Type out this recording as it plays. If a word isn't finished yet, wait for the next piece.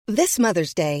This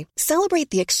Mother's Day, celebrate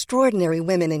the extraordinary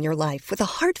women in your life with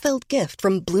a heartfelt gift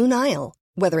from Blue Nile.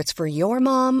 Whether it's for your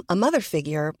mom, a mother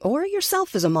figure, or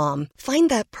yourself as a mom, find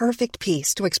that perfect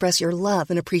piece to express your love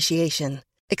and appreciation.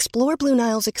 Explore Blue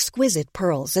Nile's exquisite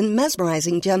pearls and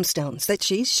mesmerizing gemstones that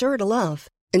she's sure to love.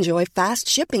 Enjoy fast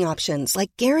shipping options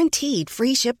like guaranteed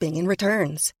free shipping and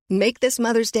returns. Make this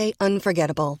Mother's Day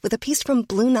unforgettable with a piece from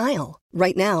Blue Nile.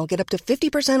 Right now, get up to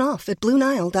 50% off at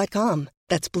BlueNile.com.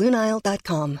 That's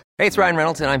BlueNile.com. Hey, it's Ryan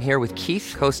Reynolds, and I'm here with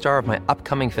Keith, co-star of my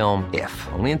upcoming film, If,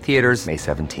 only in theaters May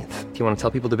 17th. Do you want to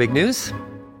tell people the big news?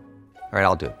 All right,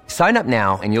 I'll do it. Sign up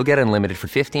now and you'll get unlimited for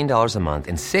 $15 a month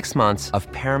and 6 months of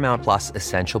Paramount Plus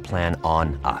Essential Plan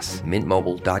on us.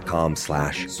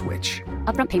 MintMobile.com/switch.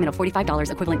 Upfront payment of $45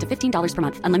 equivalent to $15 per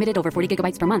month. Unlimited over 40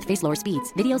 gigabytes per month. Face lower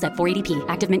speeds. Videos at 480p.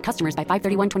 Active Mint customers by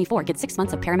 531.24 get 6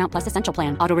 months of Paramount Plus Essential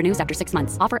Plan. Auto renews after 6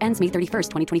 months. Offer ends May 31st,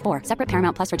 2024. Separate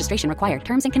Paramount Plus registration required.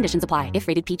 Terms and conditions apply if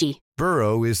rated PG.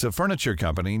 Burrow is a furniture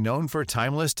company known for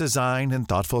timeless design and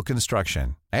thoughtful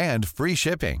construction and free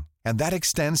shipping. And that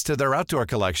extends to their outdoor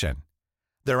collection.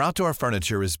 Their outdoor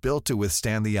furniture is built to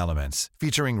withstand the elements,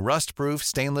 featuring rust-proof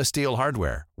stainless steel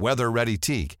hardware, weather-ready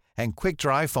teak, and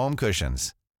quick-dry foam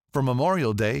cushions. For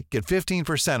Memorial Day, get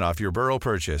 15% off your Burrow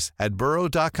purchase at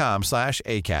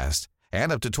burrow.com/ACAST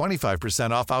and up to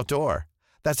 25% off outdoor.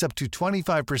 That's up to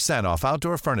 25% off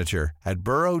outdoor furniture at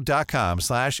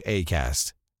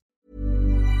burrow.com/ACAST.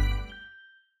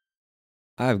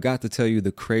 I've got to tell you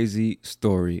the crazy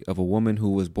story of a woman who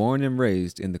was born and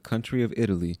raised in the country of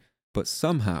Italy, but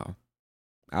somehow,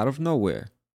 out of nowhere,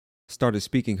 started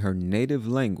speaking her native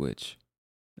language,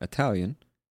 Italian,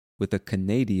 with a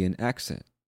Canadian accent.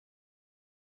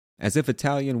 As if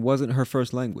Italian wasn't her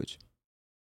first language.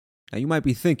 Now you might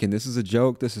be thinking, this is a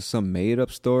joke, this is some made-up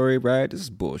story, right? This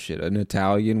is bullshit. An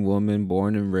Italian woman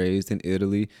born and raised in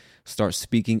Italy starts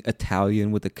speaking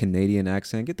Italian with a Canadian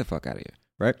accent. Get the fuck out of here,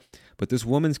 right? But this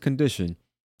woman's condition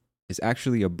is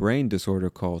actually a brain disorder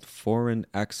called foreign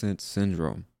accent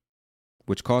syndrome,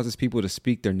 which causes people to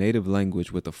speak their native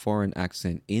language with a foreign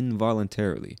accent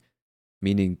involuntarily,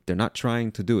 meaning they're not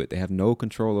trying to do it. They have no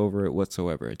control over it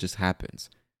whatsoever. It just happens.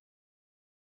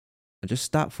 And just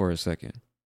stop for a second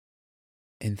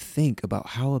and think about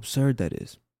how absurd that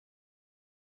is.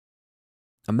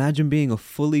 Imagine being a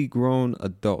fully grown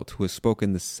adult who has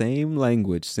spoken the same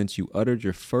language since you uttered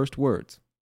your first words.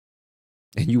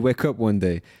 And you wake up one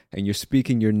day and you're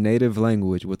speaking your native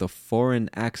language with a foreign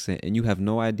accent and you have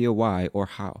no idea why or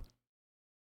how.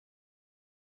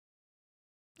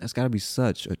 That's got to be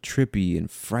such a trippy and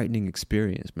frightening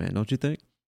experience, man, don't you think?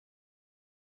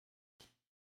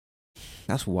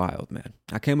 That's wild, man.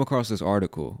 I came across this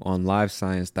article on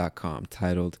livescience.com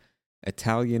titled,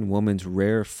 "Italian Woman's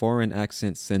Rare Foreign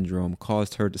Accent Syndrome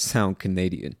Caused Her to Sound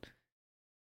Canadian."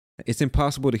 It's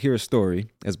impossible to hear a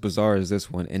story as bizarre as this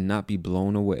one and not be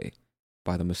blown away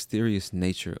by the mysterious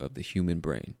nature of the human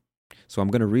brain. So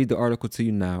I'm going to read the article to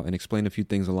you now and explain a few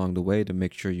things along the way to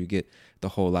make sure you get the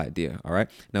whole idea, all right?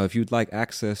 Now, if you'd like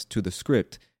access to the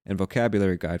script and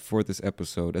vocabulary guide for this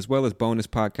episode, as well as bonus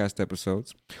podcast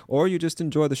episodes, or you just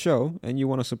enjoy the show and you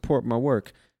want to support my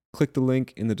work, click the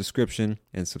link in the description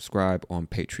and subscribe on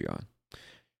Patreon.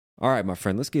 All right, my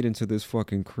friend, let's get into this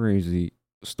fucking crazy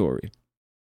story.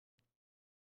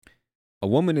 A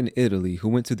woman in Italy who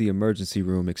went to the emergency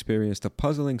room experienced a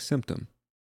puzzling symptom.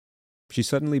 She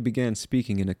suddenly began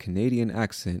speaking in a Canadian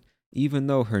accent, even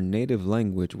though her native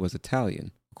language was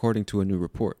Italian, according to a new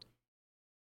report.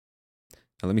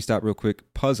 Now, let me stop real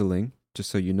quick. Puzzling,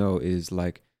 just so you know, is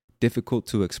like difficult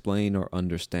to explain or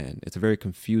understand. It's a very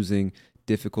confusing,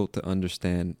 difficult to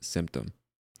understand symptom.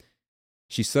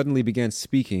 She suddenly began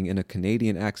speaking in a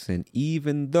Canadian accent,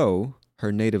 even though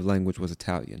her native language was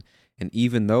Italian. And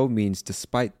even though means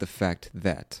despite the fact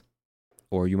that,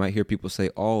 or you might hear people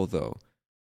say although.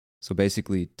 So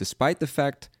basically, despite the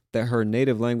fact that her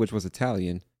native language was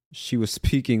Italian, she was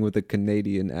speaking with a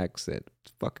Canadian accent.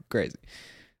 It's fucking crazy.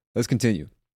 Let's continue.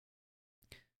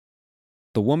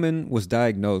 The woman was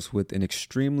diagnosed with an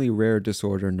extremely rare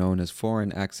disorder known as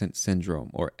foreign accent syndrome,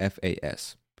 or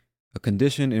FAS, a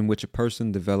condition in which a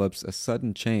person develops a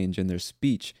sudden change in their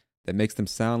speech that makes them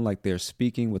sound like they are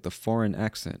speaking with a foreign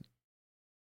accent.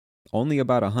 Only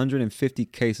about 150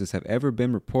 cases have ever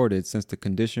been reported since the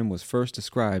condition was first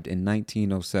described in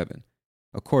 1907,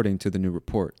 according to the new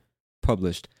report,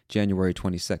 published January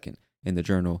 22nd in the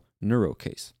journal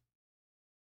Neurocase.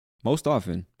 Most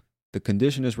often, the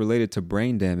condition is related to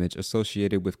brain damage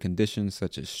associated with conditions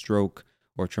such as stroke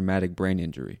or traumatic brain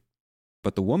injury.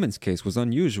 But the woman's case was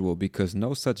unusual because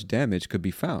no such damage could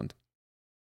be found.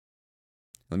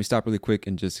 Let me stop really quick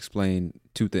and just explain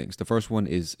two things. The first one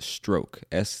is stroke,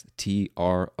 S-T-R-O-K-E.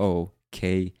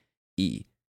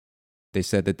 They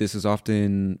said that this is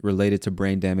often related to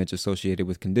brain damage associated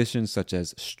with conditions such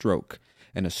as stroke.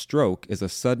 And a stroke is a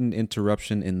sudden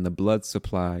interruption in the blood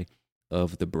supply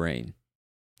of the brain.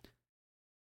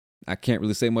 I can't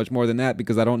really say much more than that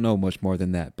because I don't know much more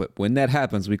than that. But when that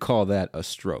happens, we call that a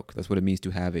stroke. That's what it means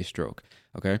to have a stroke,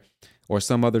 okay? Or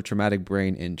some other traumatic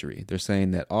brain injury. They're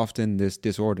saying that often this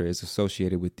disorder is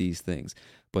associated with these things.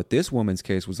 But this woman's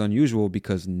case was unusual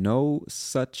because no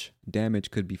such damage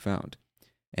could be found.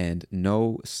 And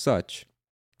no such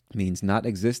means not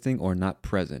existing or not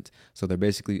present. So they're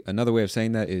basically, another way of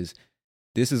saying that is,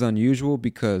 this is unusual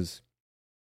because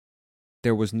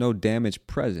there was no damage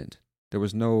present. There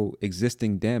was no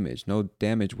existing damage. No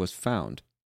damage was found.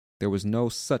 There was no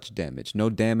such damage. No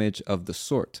damage of the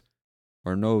sort.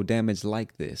 Or no damage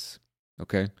like this.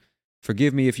 Okay?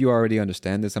 Forgive me if you already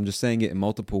understand this. I'm just saying it in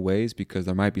multiple ways because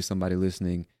there might be somebody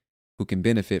listening who can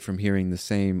benefit from hearing the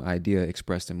same idea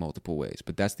expressed in multiple ways.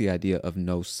 But that's the idea of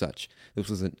no such. This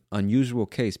was an unusual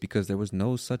case because there was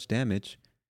no such damage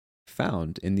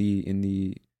found in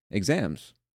the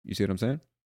exams. You see what I'm saying?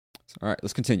 All right,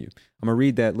 let's continue. I'm going to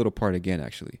read that little part again,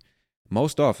 actually.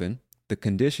 Most often, the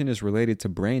condition is related to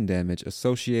brain damage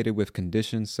associated with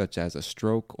conditions such as a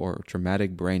stroke or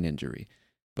traumatic brain injury.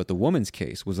 But the woman's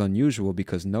case was unusual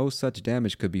because no such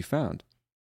damage could be found.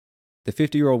 The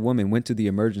 50-year-old woman went to the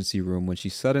emergency room when she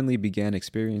suddenly began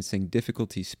experiencing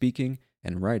difficulty speaking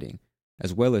and writing,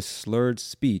 as well as slurred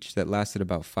speech that lasted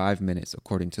about 5 minutes,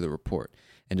 according to the report.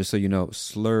 And just so you know,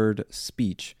 slurred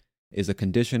speech is a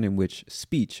condition in which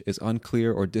speech is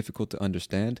unclear or difficult to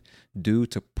understand due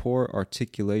to poor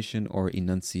articulation or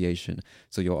enunciation.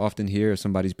 So you'll often hear if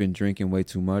somebody's been drinking way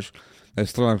too much, they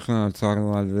start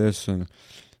talking like this and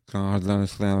can't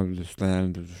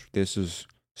understand. This is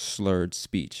slurred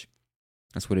speech.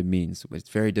 That's what it means. It's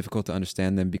very difficult to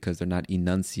understand them because they're not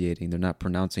enunciating. They're not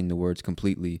pronouncing the words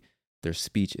completely. Their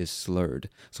speech is slurred.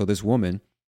 So this woman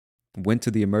went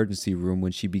to the emergency room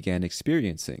when she began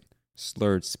experiencing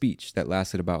slurred speech that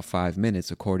lasted about 5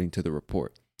 minutes, according to the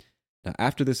report. Now,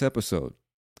 after this episode,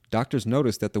 doctors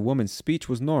noticed that the woman's speech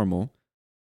was normal,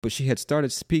 but she had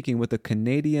started speaking with a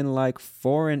Canadian-like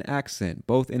foreign accent,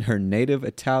 both in her native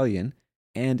Italian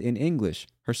and in English,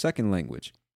 her second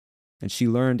language. And she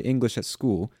learned English at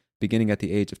school, beginning at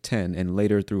the age of 10 and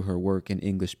later through her work in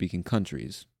English-speaking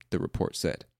countries, the report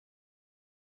said.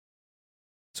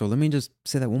 So let me just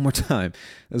say that one more time.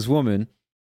 This woman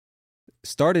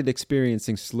started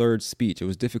experiencing slurred speech. It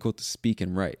was difficult to speak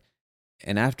and write.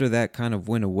 And after that kind of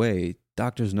went away,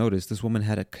 doctors noticed this woman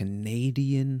had a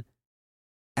Canadian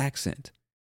accent.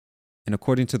 And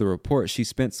according to the report, she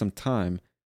spent some time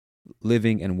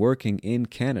living and working in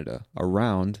Canada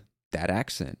around that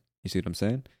accent. You see what I'm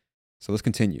saying? So let's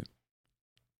continue.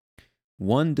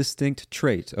 One distinct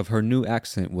trait of her new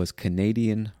accent was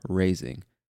Canadian raising,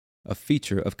 a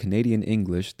feature of Canadian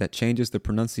English that changes the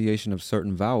pronunciation of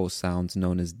certain vowel sounds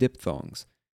known as diphthongs.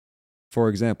 For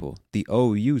example, the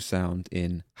OU sound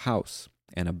in house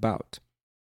and about.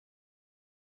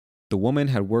 The woman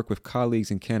had worked with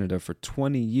colleagues in Canada for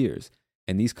 20 years,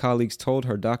 and these colleagues told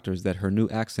her doctors that her new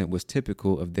accent was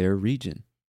typical of their region.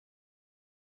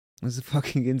 This is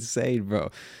fucking insane, bro.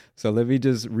 So let me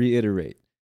just reiterate.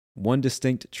 One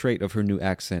distinct trait of her new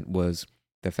accent was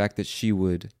the fact that she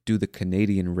would do the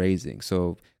Canadian raising.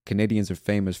 So Canadians are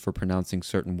famous for pronouncing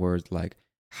certain words like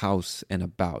house and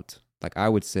about. Like I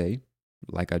would say,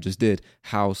 like I just did,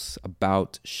 house,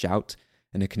 about, shout.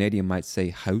 And a Canadian might say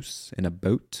house and a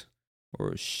boat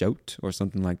or shout or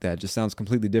something like that. It just sounds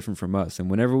completely different from us. And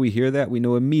whenever we hear that, we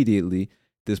know immediately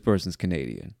this person's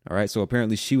Canadian. All right. So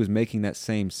apparently she was making that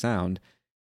same sound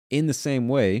in the same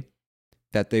way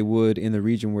that they would in the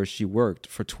region where she worked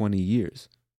for 20 years.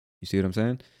 You see what I'm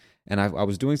saying? And I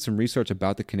was doing some research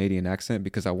about the Canadian accent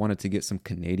because I wanted to get some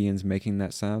Canadians making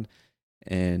that sound.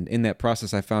 And in that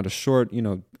process, I found a short,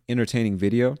 entertaining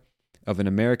video of an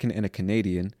American and a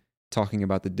Canadian talking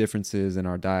about the differences in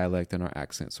our dialect and our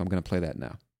accent. So I'm going to play that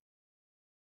now.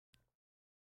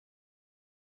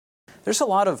 There's a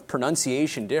lot of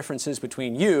pronunciation differences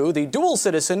between you, the dual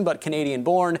citizen but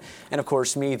Canadian-born, and of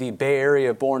course me, the Bay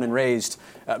Area born and raised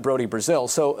Brody Brazil.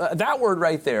 So that word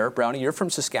right there, Brownie, you're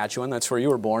from Saskatchewan. That's where you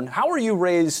were born. How were you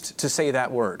raised to say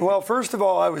that word? Well, first of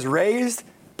all, I was raised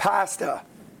pasta.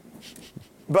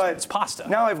 But it's pasta.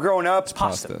 Now I've grown up. It's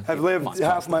pasta. I've lived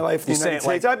half my life in the United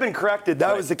States. I've been corrected.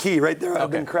 That was the key right there. I've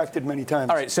been corrected many times.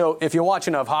 All right, so if you watch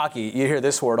enough hockey, you hear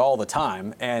this word all the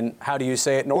time. And how do you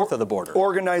say it north of the border?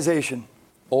 Organization.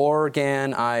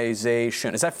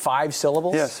 Organization. Is that 5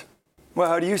 syllables? Yes. Well,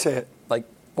 how do you say it? Like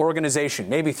Organization,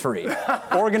 maybe 3.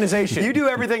 Organization. You do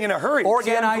everything in a hurry.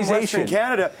 Organization. In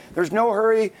Canada, there's no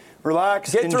hurry.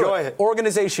 Relax. Get enjoy through it.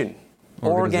 Organization.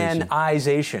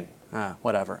 Organization.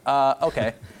 Whatever.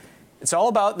 Okay. It's all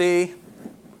about the...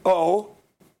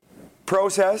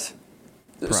 Process.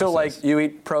 So, like, you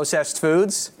eat processed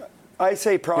foods? I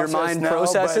say process. Your mind now,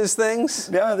 processes things?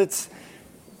 Yeah, that's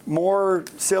more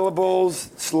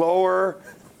syllables, slower.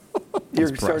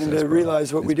 You're starting to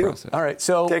realize what we do. All right,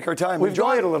 so take our time.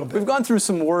 Enjoy it a little bit. We've gone through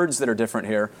some words that are different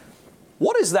here.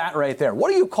 What is that right there?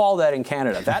 What do you call that in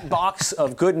Canada? That box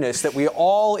of goodness that we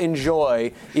all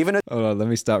enjoy, even. Hold on, let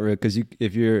me stop real, because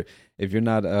if you're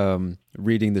not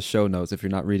reading the show notes, if you're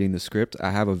not reading the script,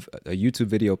 I have a YouTube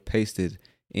video pasted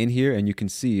in here, and you can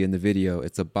see in the video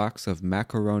it's a box of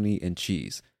macaroni and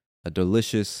cheese, a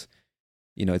delicious,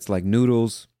 it's like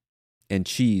noodles and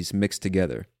cheese mixed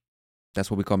together.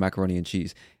 That's what we call macaroni and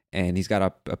cheese. And he's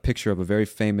got a picture of a very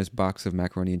famous box of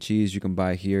macaroni and cheese you can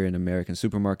buy here in American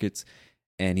supermarkets.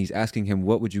 And he's asking him,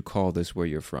 what would you call this where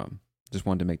you're from? Just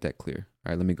wanted to make that clear.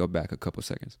 All right, let me go back a couple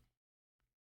seconds.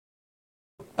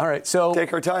 All right, so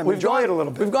take our time. Enjoy it a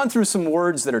little bit. We've gone through some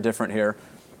words that are different here.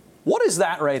 What is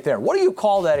that right there? What do you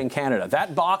call that in Canada?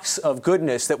 That box of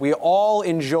goodness that we all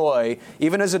enjoy,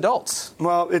 even as adults?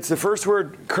 Well, it's the first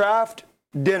word, craft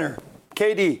dinner.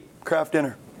 KD, craft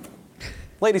dinner.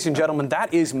 Ladies and gentlemen,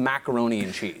 that is macaroni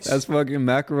and cheese. That's fucking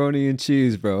macaroni and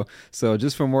cheese, bro. So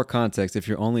just for more context, if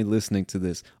you're only listening to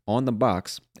this, on the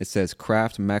box, it says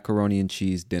Kraft Macaroni and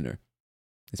Cheese Dinner.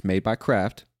 It's made by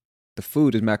Kraft. The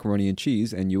food is macaroni and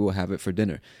cheese, and you will have it for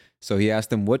dinner. So he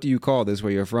asked them, what do you call this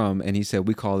where you're from? And he said,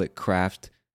 we call it Kraft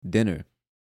Dinner.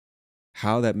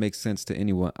 How that makes sense to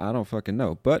anyone, I don't fucking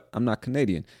know. But I'm not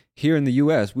Canadian. Here in the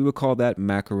U.S., we would call that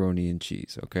macaroni and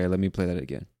cheese. Okay, let me play that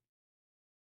again.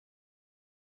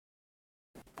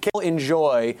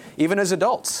 Enjoy, even as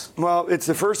adults. Well, it's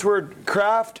the first word,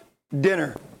 craft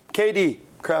dinner. KD,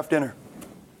 craft dinner.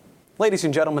 Ladies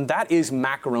and gentlemen, that is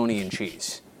macaroni and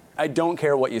cheese. I don't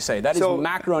care what you say. That is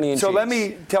macaroni and cheese. So let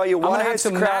me tell you why I'm going to have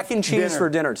some mac and cheese for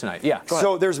dinner tonight. Yeah.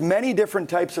 So there's many different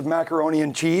types of macaroni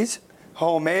and cheese.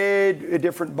 Homemade,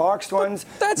 different boxed ones.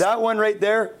 That one right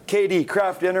there, KD,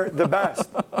 craft dinner, the best.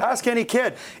 Ask any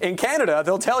kid. In Canada,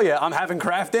 they'll tell you, I'm having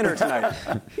craft dinner tonight.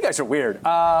 You guys are weird.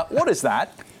 What is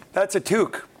that? That's a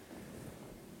toque.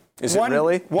 Is it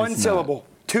really? One syllable.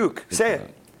 Toque. Say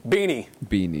it.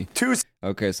 Beanie. 2.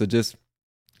 Okay, so just,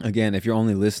 again, if you're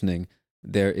only listening,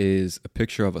 there is a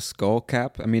picture of a skull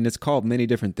cap. I mean, it's called many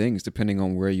different things depending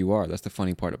on where you are. That's the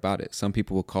funny part about it. Some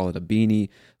people will call it a beanie.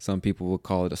 Some people will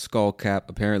call it a skull cap.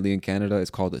 Apparently in Canada, it's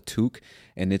called a toque.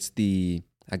 And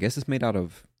I guess it's made out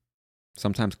of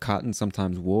sometimes cotton,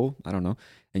 sometimes wool. I don't know.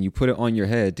 And you put it on your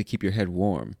head to keep your head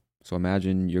warm. So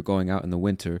imagine you're going out in the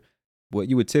winter. What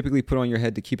you would typically put on your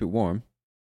head to keep it warm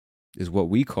is what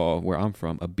we call, where I'm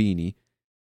from, a beanie.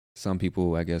 Some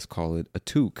people, I guess, call it a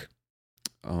toque.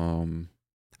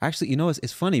 Actually,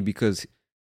 it's funny because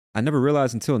I never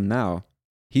realized until now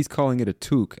he's calling it a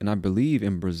toque, and I believe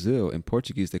in Brazil, in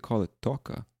Portuguese, they call it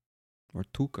toca or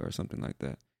tuca or something like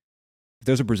that. If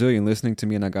there's a Brazilian listening to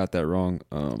me and I got that wrong,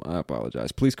 I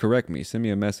apologize. Please correct me. Send me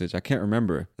a message. I can't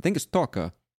remember. I think it's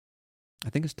toca.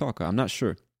 I'm not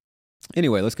sure.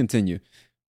 Anyway, let's continue.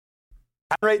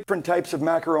 Different types of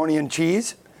macaroni and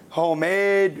cheese.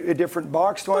 Homemade, different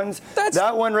boxed ones.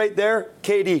 That one right there,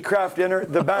 KD, craft dinner,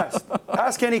 the best.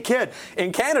 Ask any kid.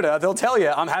 In Canada, they'll tell you,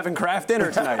 I'm having craft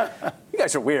dinner tonight. You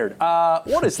guys are weird.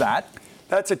 What is that?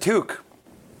 That's a toque.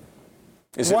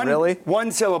 Is it really?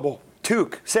 One syllable.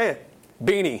 Toque. Say it.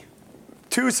 Beanie.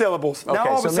 2 syllables. Okay, now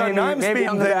all of a sudden maybe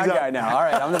I'm the bad guy now. All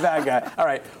right, I'm the bad guy. All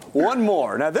right, one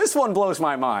more. Now this one blows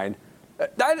my mind.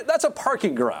 That's a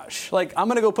parking garage. Like, I'm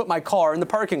going to go put my car in the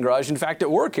parking garage. In fact, at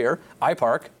work here, I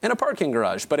park in a parking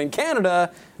garage. But in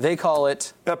Canada, they call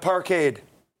it a parkade.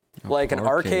 Like an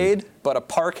arcade, but a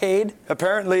parkade.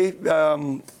 Apparently,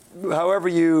 however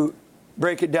you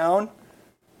break it down,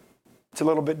 it's a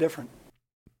little bit different.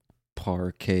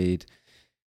 Parkade.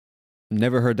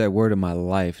 Never heard that word in my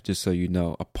life, just so you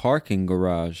know. A parking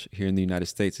garage here in the United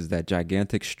States is that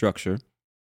gigantic structure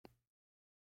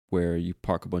where you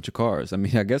park a bunch of cars. I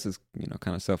mean, I guess it's,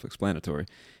 kind of self-explanatory.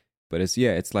 But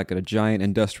it's like a giant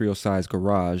industrial-sized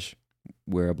garage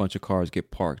where a bunch of cars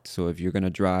get parked. So if you're going to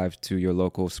drive to your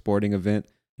local sporting event,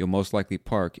 you'll most likely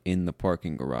park in the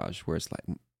parking garage where it's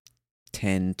like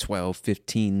 10, 12,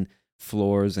 15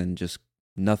 floors and just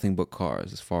nothing but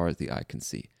cars as far as the eye can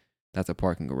see. That's a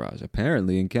parking garage.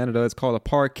 Apparently, in Canada, it's called a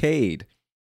parkade.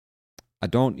 I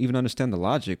don't even understand the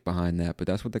logic behind that, but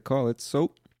that's what they call it.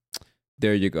 So,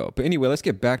 there you go. But anyway, let's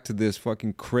get back to this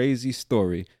fucking crazy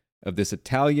story of this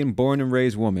Italian born and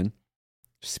raised woman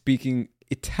speaking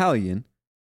Italian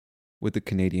with a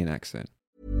Canadian accent.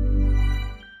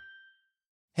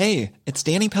 Hey, it's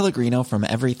Danny Pellegrino from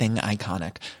Everything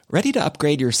Iconic. Ready to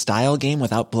upgrade your style game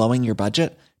without blowing your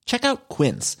budget? Check out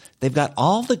Quince. They've got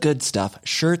all the good stuff,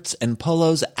 shirts and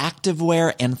polos,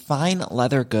 activewear, and fine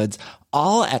leather goods,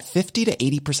 all at 50 to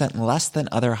 80% less than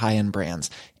other high-end brands.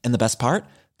 And the best part?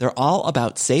 They're all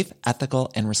about safe,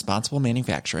 ethical, and responsible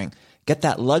manufacturing. Get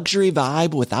that luxury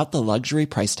vibe without the luxury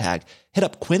price tag. Hit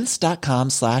up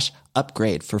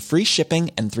quince.com/upgrade for free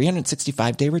shipping and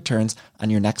 365-day returns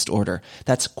on your next order.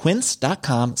 That's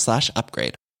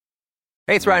quince.com/upgrade.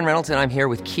 Hey, it's Ryan Reynolds, and I'm here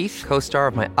with Keith, co-star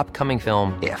of my upcoming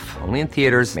film, If, only in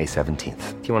theaters May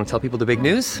 17th. Do you want to tell people the big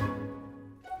news?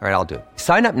 All right, I'll do it.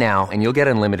 Sign up now and you'll get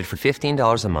unlimited for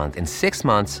 $15 a month and 6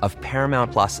 months of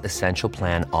Paramount Plus Essential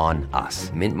Plan on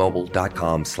us.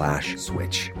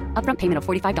 MintMobile.com/switch. Upfront payment of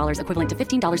 $45 equivalent to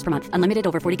 $15 per month. Unlimited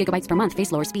over 40 gigabytes per month.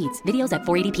 Face lower speeds. Videos at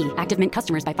 480p. Active Mint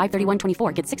customers by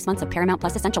 531.24 get 6 months of Paramount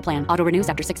Plus Essential Plan. Auto renews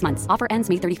after 6 months. Offer ends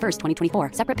May 31st,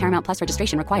 2024. Separate Paramount Plus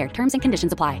registration required. Terms and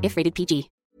conditions apply if rated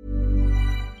PG.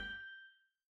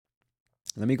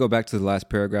 Let me go back to the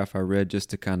last paragraph I read just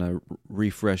to kind of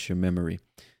refresh your memory.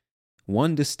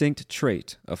 One distinct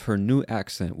trait of her new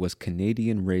accent was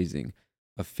Canadian raising,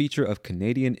 a feature of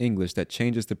Canadian English that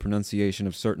changes the pronunciation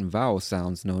of certain vowel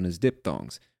sounds known as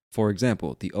diphthongs. For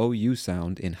example, the OU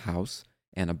sound in house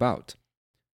and about.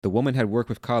 The woman had worked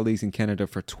with colleagues in Canada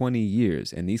for 20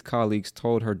 years, and these colleagues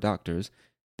told her doctors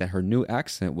that her new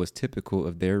accent was typical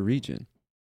of their region.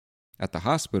 At the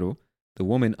hospital, the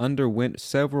woman underwent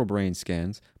several brain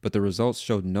scans, but the results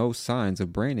showed no signs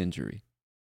of brain injury.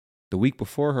 The week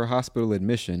before her hospital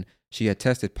admission, she had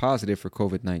tested positive for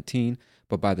COVID-19,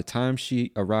 but by the time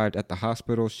she arrived at the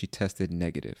hospital, she tested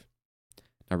negative.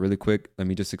 Now, really quick, let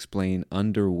me just explain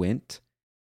underwent,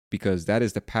 because that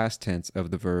is the past tense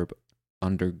of the verb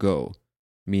undergo,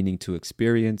 meaning to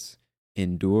experience,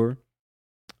 endure.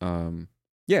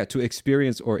 To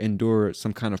experience or endure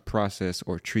some kind of process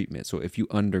or treatment. So if you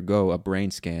undergo a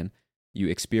brain scan, you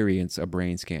experience a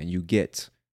brain scan, you get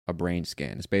a brain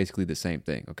scan. It's basically the same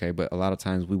thing, okay? But a lot of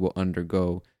times we will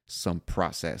undergo some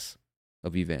process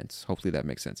of events. Hopefully that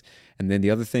makes sense. And then the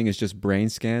other thing is just brain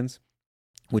scans,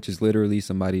 which is literally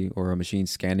somebody or a machine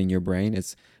scanning your brain.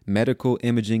 It's medical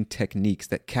imaging techniques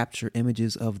that capture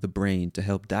images of the brain to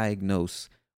help diagnose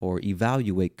or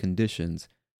evaluate conditions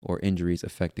or injuries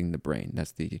affecting the brain.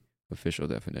 That's the official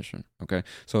definition, okay?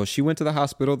 So she went to the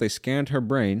hospital, they scanned her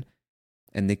brain,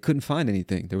 and they couldn't find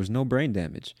anything. There was no brain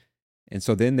damage. And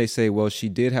so then they say, well, she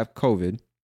did have COVID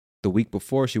the week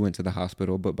before she went to the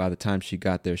hospital, but by the time she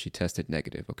got there, she tested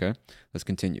negative, okay? Let's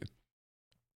continue.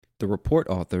 The report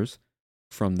authors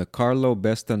from the Carlo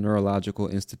Besta Neurological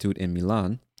Institute in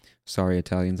Milan, sorry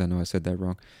Italians, I know I said that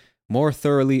wrong, more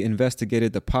thoroughly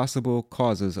investigated the possible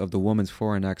causes of the woman's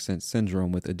foreign accent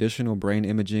syndrome with additional brain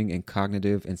imaging and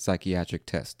cognitive and psychiatric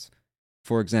tests.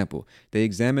 For example, they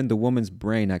examined the woman's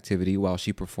brain activity while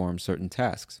she performed certain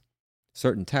tasks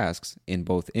in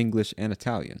both English and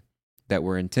Italian that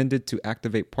were intended to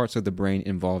activate parts of the brain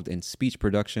involved in speech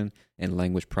production and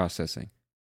language processing.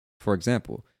 For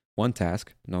example, one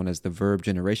task, known as the verb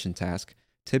generation task,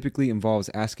 typically involves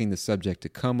asking the subject to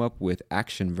come up with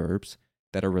action verbs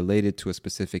that are related to a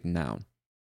specific noun.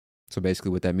 So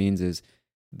basically what that means is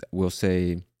we'll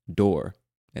say door,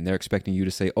 and they're expecting you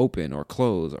to say open or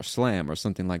close or slam or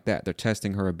something like that. They're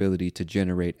testing her ability to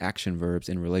generate action verbs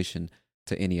in relation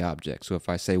to any object. So if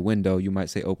I say window, you might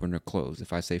say open or close.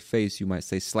 If I say face, you might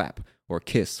say slap or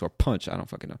kiss or punch. I don't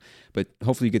fucking know. But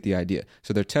hopefully you get the idea.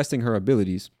 So they're testing her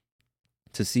abilities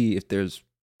to see if there's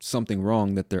something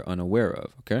wrong that they're unaware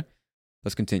of, okay?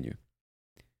 Let's continue.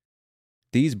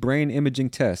 These brain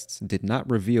imaging tests did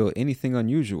not reveal anything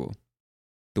unusual.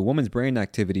 The woman's brain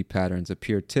activity patterns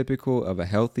appeared typical of a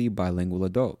healthy bilingual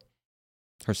adult.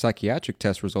 Her psychiatric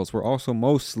test results were also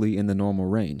mostly in the normal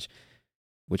range,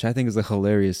 which I think is a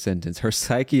hilarious sentence. Her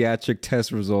psychiatric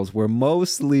test results were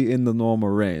mostly in the normal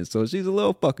range. So she's a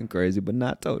little fucking crazy, but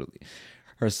not totally.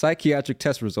 Her psychiatric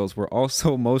test results were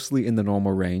also mostly in the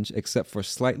normal range, except for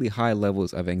slightly high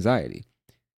levels of anxiety.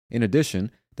 In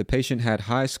addition, the patient had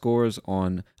high scores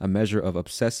on a measure of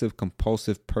obsessive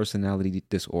compulsive personality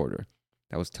disorder.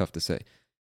 That was tough to say.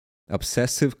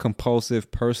 Obsessive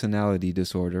compulsive personality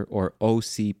disorder, or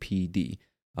OCPD,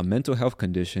 a mental health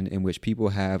condition in which people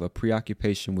have a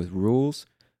preoccupation with rules,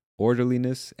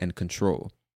 orderliness, and control,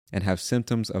 and have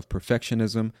symptoms of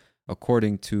perfectionism,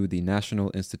 according to the National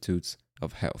Institutes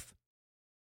of Health.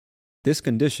 This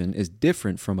condition is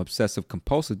different from obsessive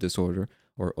compulsive disorder,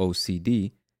 or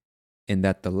OCD, in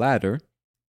that the latter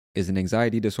is an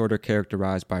anxiety disorder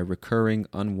characterized by recurring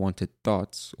unwanted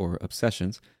thoughts or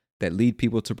obsessions that lead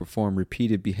people to perform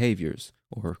repeated behaviors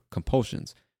or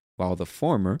compulsions, while the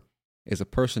former is a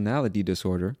personality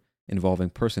disorder involving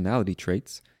personality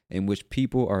traits in which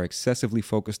people are excessively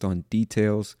focused on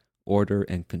details, order,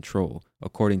 and control,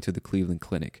 according to the Cleveland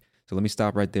Clinic. So let me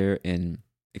stop right there and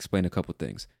explain a couple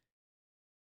things.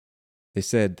 They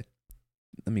said,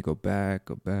 let me go back.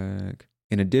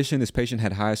 In addition, this patient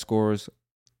had high scores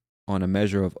on a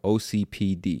measure of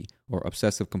OCPD, or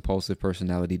obsessive compulsive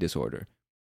personality disorder,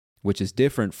 which is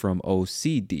different from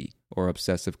OCD, or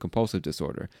obsessive compulsive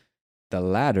disorder. The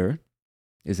latter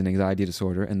is an anxiety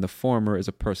disorder and the former is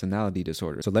a personality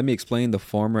disorder. So let me explain the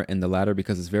former and the latter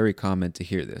because it's very common to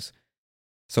hear this.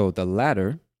 So the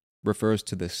latter refers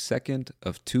to the second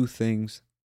of two things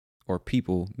or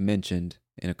people mentioned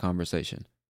in a conversation.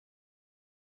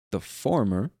 The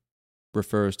former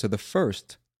refers to the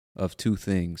first of two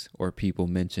things or people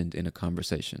mentioned in a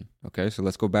conversation. Okay, so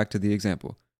let's go back to the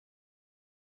example.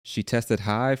 She tested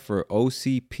high for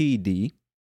OCPD,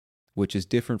 which is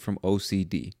different from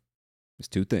OCD. It's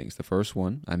two things. The first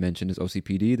one I mentioned is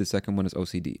OCPD. The second one is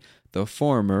OCD. The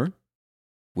former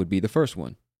would be the first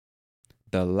one.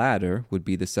 The latter would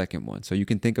be the second one. So you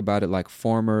can think about it like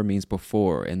former means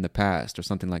before, in the past, or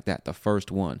something like that. The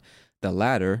first one. The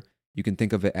latter, you can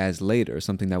think of it as later,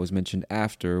 something that was mentioned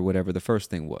after whatever the first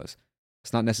thing was.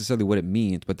 It's not necessarily what it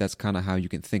means, but that's kind of how you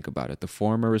can think about it. The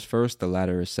former is first, the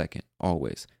latter is second,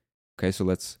 always. Okay, so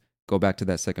let's go back to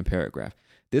that second paragraph.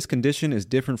 This condition is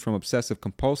different from obsessive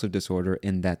compulsive disorder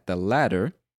in that the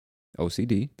latter,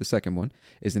 OCD, the second one,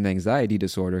 is an anxiety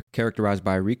disorder characterized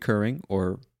by recurring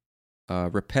or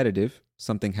repetitive,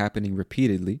 something happening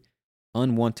repeatedly,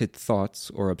 unwanted thoughts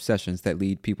or obsessions that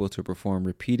lead people to perform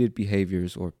repeated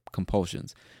behaviors or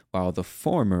compulsions, while the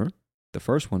former, the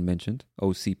first one mentioned,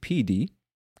 OCPD,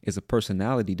 is a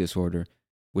personality disorder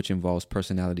which involves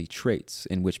personality traits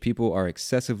in which people are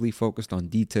excessively focused on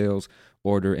details,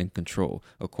 order, and control,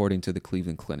 according to the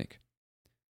Cleveland Clinic.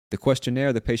 The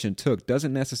questionnaire the patient took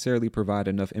doesn't necessarily provide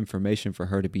enough information for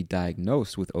her to be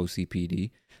diagnosed with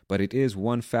OCPD, but it is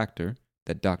one factor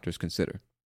that doctors consider.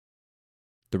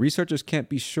 The researchers can't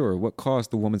be sure what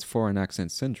caused the woman's foreign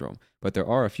accent syndrome, but there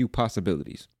are a few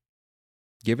possibilities.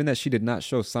 Given that she did not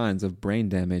show signs of brain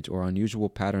damage or unusual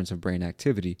patterns of brain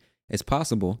activity, it's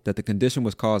possible that the condition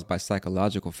was caused by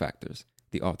psychological factors,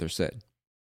 the author said.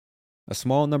 A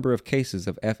small number of cases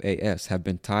of FAS have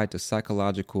been tied to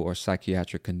psychological or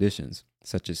psychiatric conditions,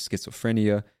 such as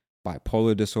schizophrenia,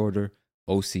 bipolar disorder,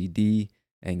 OCD,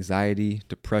 anxiety,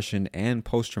 depression, and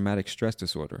post-traumatic stress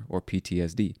disorder, or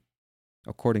PTSD,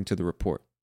 according to the report.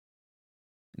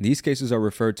 These cases are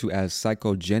referred to as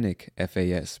psychogenic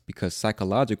FAS because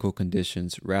psychological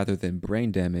conditions rather than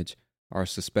brain damage are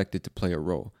suspected to play a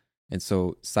role. And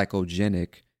so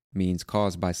psychogenic means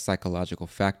caused by psychological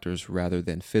factors rather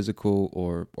than physical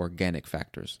or organic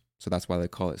factors. So that's why they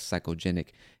call it psychogenic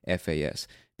FAS,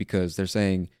 because they're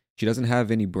saying she doesn't have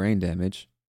any brain damage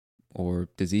or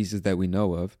diseases that we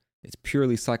know of. It's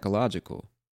purely psychological.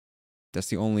 That's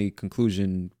the only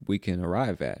conclusion we can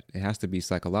arrive at. It has to be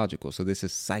psychological. So this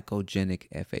is psychogenic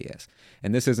FAS.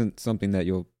 And this isn't something that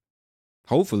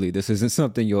hopefully this isn't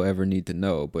something you'll ever need to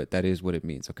know, but that is what it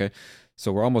means, okay?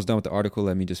 So we're almost done with the article.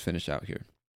 Let me just finish out here.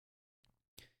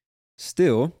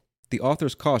 Still, the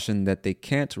authors caution that they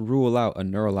can't rule out a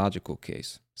neurological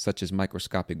case, such as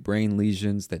microscopic brain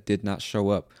lesions that did not show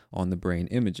up on the brain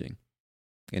imaging.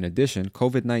 In addition,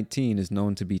 COVID-19 is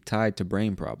known to be tied to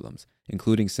brain problems,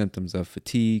 including symptoms of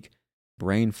fatigue,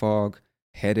 brain fog,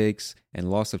 headaches, and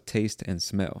loss of taste and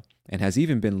smell, and has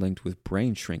even been linked with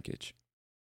brain shrinkage.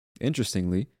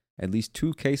 Interestingly, at least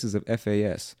 2 cases of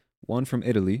FAS, one from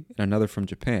Italy and another from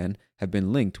Japan, have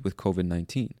been linked with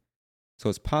COVID-19. So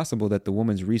it's possible that the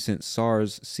woman's recent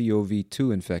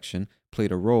SARS-CoV-2 infection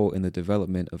played a role in the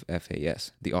development of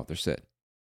FAS, the author said.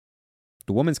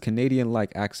 The woman's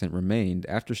Canadian-like accent remained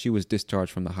after she was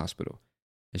discharged from the hospital,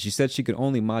 and she said she could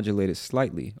only modulate it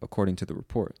slightly, according to the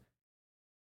report.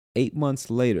 8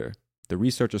 months later, the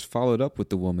researchers followed up with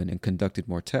the woman and conducted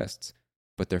more tests,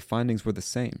 but their findings were the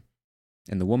same,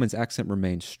 and the woman's accent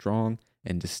remained strong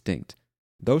and distinct,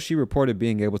 though she reported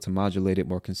being able to modulate it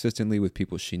more consistently with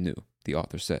people she knew, the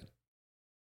author said.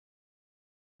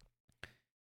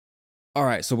 All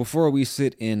right, so before we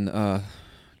sit in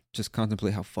just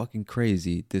contemplate how fucking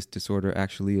crazy this disorder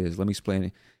actually is, let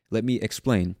me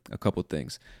explain a couple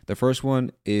things. The first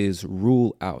one is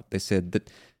rule out. They said that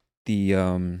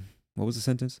what was the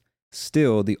sentence?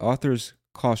 Still, the authors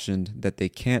cautioned that they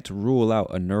can't rule out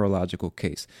a neurological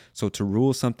case. So to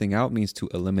rule something out means to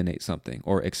eliminate something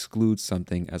or exclude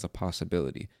something as a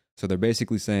possibility. So they're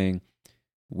basically saying,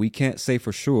 we can't say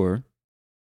for sure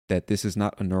that this is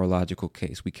not a neurological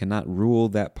case. We cannot rule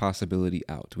that possibility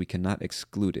out. We cannot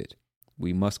exclude it.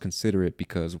 We must consider it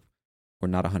because we're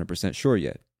not 100% sure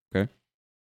yet, okay?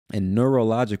 And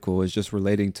neurological is just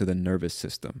relating to the nervous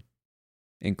system,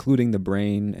 including the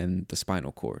brain and the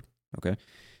spinal cord, okay?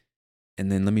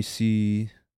 And then let me see,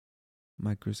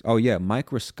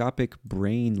 microscopic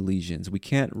brain lesions. We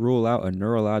can't rule out a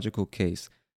neurological case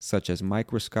such as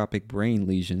microscopic brain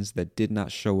lesions that did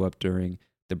not show up during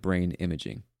the brain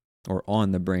imaging or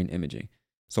on the brain imaging.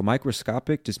 So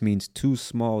microscopic just means too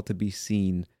small to be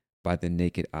seen by the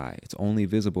naked eye. It's only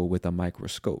visible with a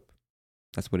microscope.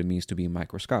 That's what it means to be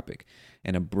microscopic.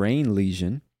 And a brain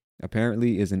lesion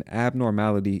apparently is an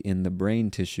abnormality in the brain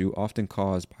tissue, often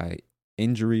caused by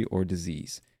injury or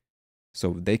disease.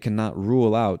 So they cannot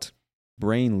rule out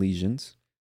brain lesions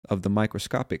of the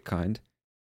microscopic kind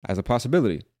as a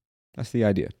possibility. That's the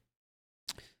idea.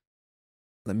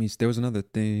 There was another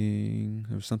thing.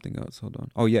 There was something else. Hold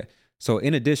on. Oh, yeah. So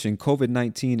in addition,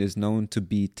 COVID-19 is known to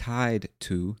be tied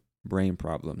to brain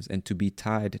problems. And to be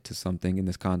tied to something in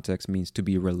this context means to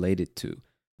be related to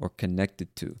or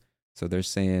connected to. So they're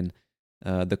saying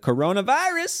the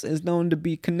coronavirus is known to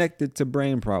be connected to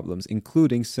brain problems,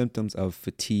 including symptoms of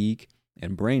fatigue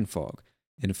and brain fog.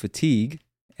 And fatigue,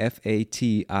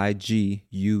 F-A-T-I-G-U-E,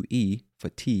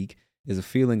 fatigue, is a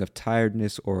feeling of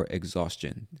tiredness or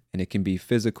exhaustion. And it can be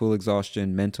physical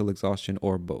exhaustion, mental exhaustion,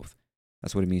 or both.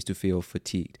 That's what it means to feel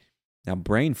fatigued. Now,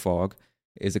 brain fog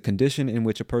is a condition in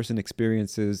which a person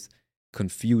experiences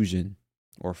confusion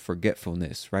or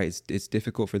forgetfulness, right? It's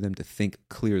difficult for them to think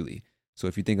clearly. So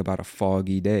if you think about a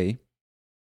foggy day,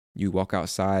 you walk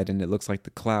outside and it looks like the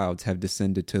clouds have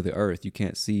descended to the earth. You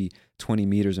can't see 20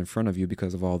 meters in front of you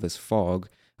because of all this fog.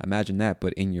 Imagine that,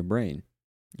 but in your brain.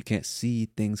 You can't see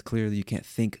things clearly. You can't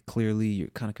think clearly. You're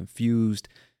kind of confused.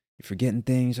 You're forgetting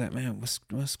things. Like, man,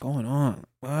 what's going on?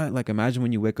 What? Like, imagine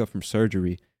when you wake up from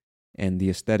surgery and the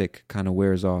aesthetic kind of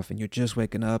wears off and you're just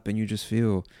waking up and you just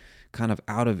feel kind of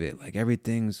out of it. Like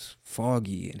everything's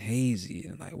foggy and hazy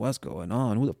and like, what's going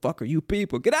on? Who the fuck are you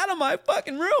people? Get out of my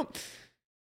fucking room.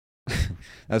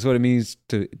 That's what it means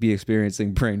to be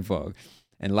experiencing brain fog.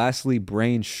 And lastly,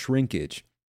 brain shrinkage.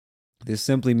 This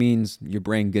simply means your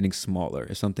brain getting smaller.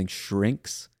 If something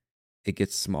shrinks, it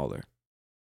gets smaller.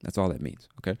 That's all that means,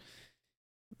 okay?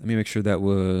 Let me make sure that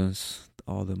was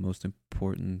all the most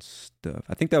important stuff.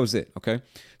 I think that was it, okay?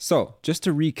 So, just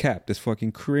to recap this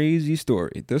fucking crazy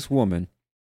story, this woman,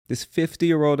 this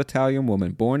 50-year-old Italian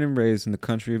woman, born and raised in the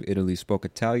country of Italy, spoke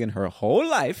Italian her whole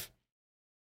life,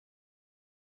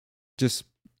 just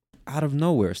out of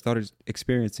nowhere started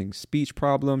experiencing speech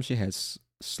problems. She had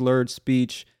slurred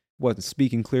speech, wasn't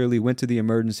speaking clearly, went to the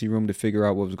emergency room to figure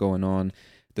out what was going on.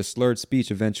 The slurred speech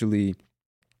eventually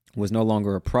was no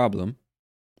longer a problem,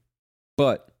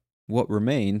 but what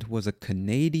remained was a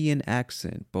Canadian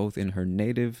accent, both in her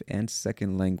native and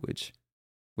second language,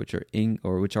 which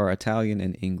are Italian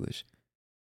and English.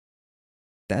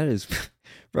 That is,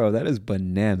 bro, that is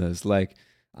bananas. Like,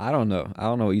 I don't know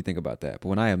what you think about that, but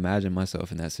when I imagine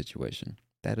myself in that situation,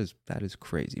 that is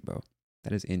crazy, bro.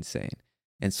 That is insane.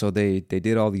 And so they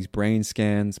did all these brain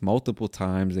scans multiple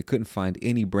times. They couldn't find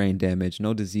any brain damage,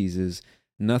 no diseases,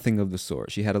 nothing of the sort.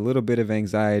 She had a little bit of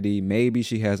anxiety. Maybe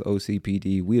she has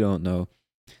OCPD. We don't know.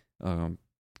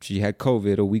 She had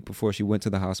COVID a week before she went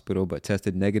to the hospital, but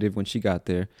tested negative when she got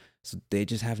there. So they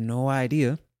just have no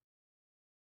idea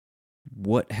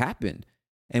what happened.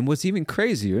 And what's even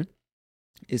crazier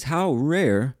is how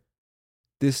rare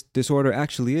this disorder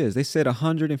actually is. They said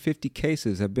 150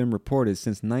 cases have been reported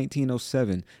since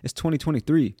 1907. It's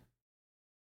 2023.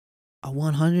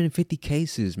 150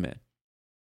 cases, man.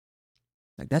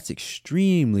 Like, that's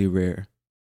extremely rare.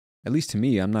 At least to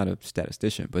me, I'm not a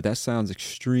statistician, but that sounds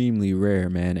extremely rare,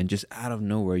 man. And just out of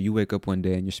nowhere, you wake up one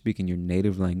day and you're speaking your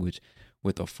native language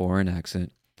with a foreign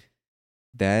accent.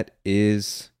 That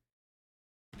is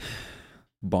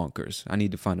bonkers. I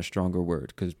need to find a stronger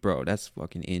word because, bro, that's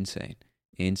fucking insane.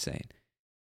 Insane.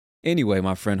 Anyway,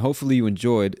 my friend, hopefully you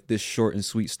enjoyed this short and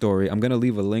sweet story. I'm going to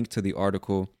leave a link to the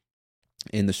article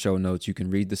in the show notes. You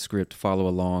can read the script, follow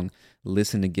along,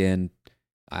 listen again.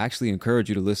 I actually encourage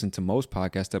you to listen to most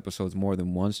podcast episodes more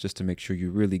than once just to make sure you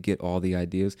really get all the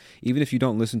ideas. Even if you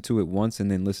don't listen to it once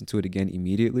and then listen to it again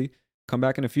immediately, come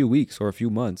back in a few weeks or a few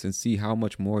months and see how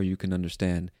much more you can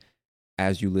understand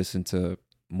as you listen to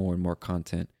more and more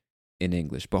content in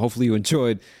English. But hopefully you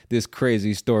enjoyed this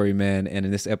crazy story, man. And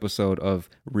in this episode of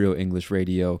Real English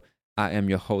Radio, I am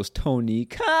your host, Tony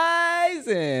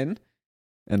Kaizen,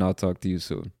 and I'll talk to you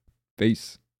soon.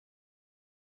 Peace.